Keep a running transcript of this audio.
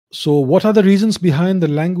So, what are the reasons behind the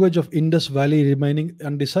language of Indus Valley remaining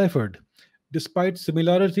undeciphered? Despite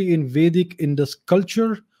similarity in Vedic Indus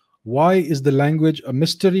culture, why is the language a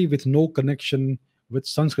mystery with no connection with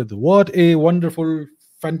Sanskrit? What a wonderful,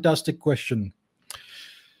 fantastic question.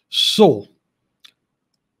 So,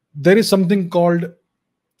 there is something called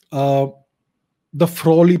uh, the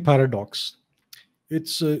Frawley paradox.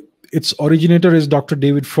 Its its originator is Dr.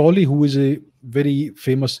 David Frawley, who is a very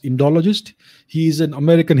famous Indologist. He is an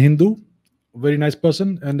American Hindu, very nice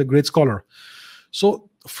person and a great scholar. So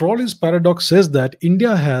Frawley's paradox says that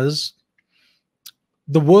India has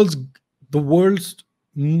the world's the world's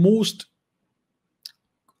most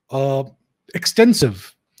uh,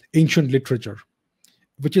 extensive ancient literature,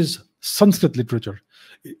 which is Sanskrit literature.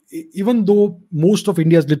 Even though most of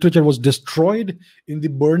India's literature was destroyed in the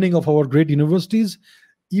burning of our great universities,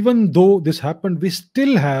 even though this happened, we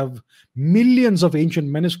still have millions of ancient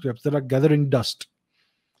manuscripts that are gathering dust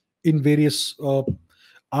in various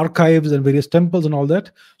archives and various temples and all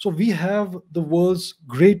that. So we have the world's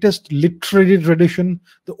greatest literary tradition,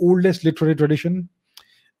 the oldest literary tradition,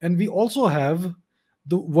 and we also have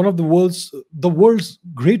one of the world's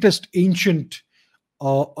greatest ancient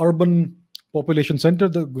urban population center,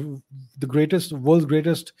 the greatest world's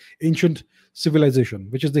greatest ancient civilization,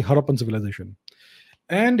 which is the Harappan civilization.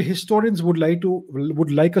 And historians would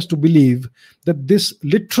like us to believe that this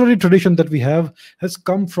literary tradition that we have has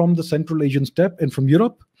come from the Central Asian steppe and from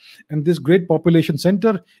Europe, and this great population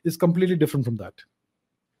center is completely different from that.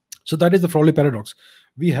 So that is the Frawley paradox.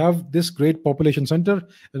 We have this great population center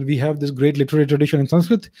and we have this great literary tradition in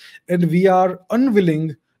Sanskrit, and we are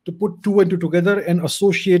unwilling to put two and two together and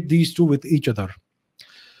associate these two with each other.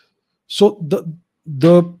 So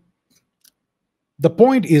the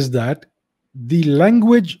point is that the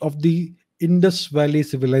language of the Indus Valley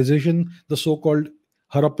civilization, the so-called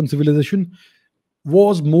Harappan civilization,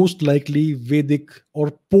 was most likely Vedic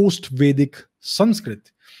or post-Vedic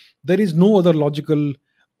Sanskrit. There is no other logical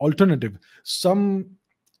alternative. Some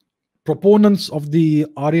proponents of the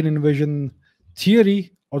Aryan invasion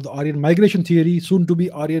theory or the Aryan migration theory, soon to be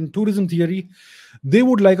Aryan tourism theory, they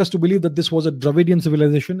would like us to believe that this was a Dravidian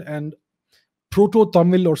civilization and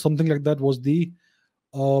Proto-Tamil or something like that was the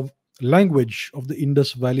language of the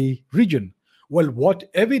Indus Valley region. Well, what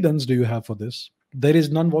evidence do you have for this? There is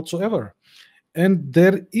none whatsoever. And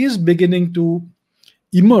there is beginning to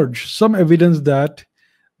emerge some evidence that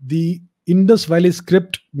the Indus Valley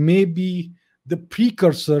script may be the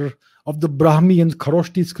precursor of the Brahmi and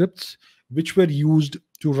Kharoshthi scripts, which were used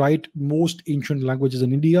to write most ancient languages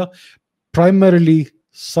in India, primarily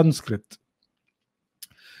Sanskrit.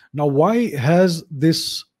 Now, why has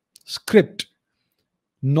this script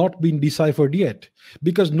not been deciphered yet?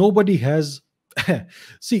 Because nobody has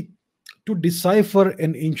see, to decipher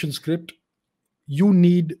an ancient script, you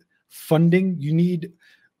need funding, you need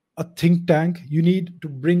a think tank, you need to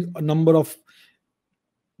bring a number of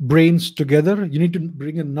brains together, you need to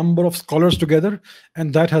bring a number of scholars together,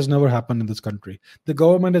 and that has never happened in this country. The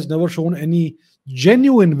government has never shown any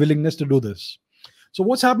genuine willingness to do this. So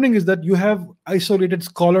what's happening is that you have isolated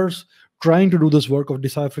scholars trying to do this work of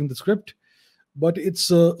deciphering the script, but it's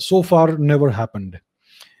so far never happened.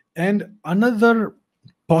 And another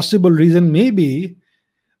possible reason may be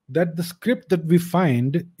that the script that we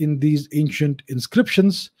find in these ancient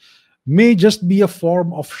inscriptions may just be a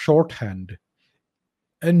form of shorthand.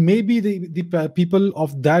 And maybe the people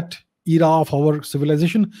of that era of our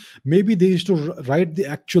civilization, maybe they used to write the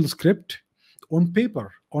actual script on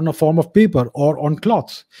paper, on a form of paper or on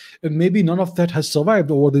cloths. And maybe none of that has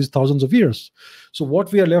survived over these thousands of years. So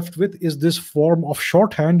what we are left with is this form of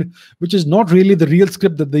shorthand, which is not really the real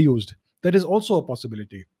script that they used. That is also a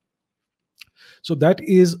possibility. So that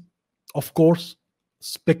is, of course,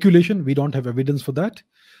 speculation. We don't have evidence for that,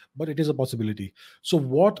 but it is a possibility. So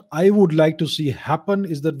what I would like to see happen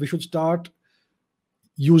is that we should start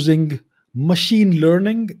using machine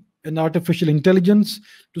learning and artificial intelligence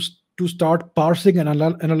to start parsing and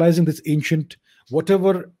analyzing this ancient,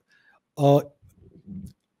 whatever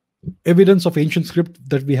evidence of ancient script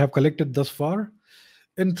that we have collected thus far,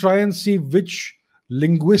 and try and see which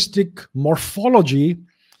linguistic morphology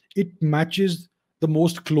it matches the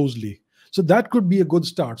most closely. So that could be a good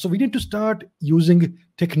start. So we need to start using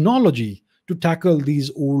technology to tackle these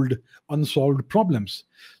old unsolved problems.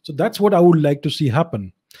 So that's what I would like to see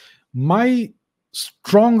happen. My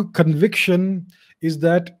strong conviction is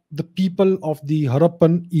that the people of the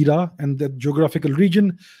Harappan era and the geographical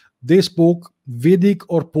region, they spoke Vedic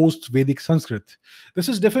or post-Vedic Sanskrit. This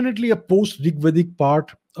is definitely a post-Rigvedic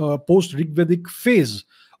phase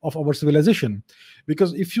of our civilization.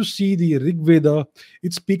 Because if you see the Rig Veda,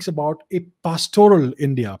 it speaks about a pastoral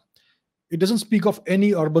India. It doesn't speak of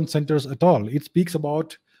any urban centers at all. It speaks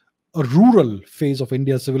about a rural phase of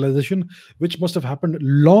India's civilization, which must have happened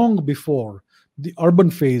long before the urban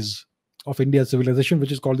phase of India's civilization,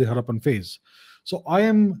 which is called the Harappan phase. So I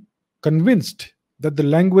am convinced that the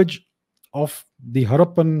language of the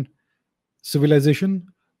Harappan civilization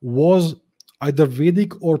was either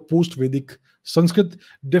Vedic or post Vedic Sanskrit,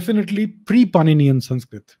 definitely pre Paninian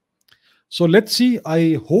Sanskrit. So let's see.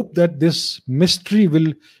 I hope that this mystery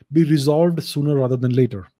will be resolved sooner rather than later.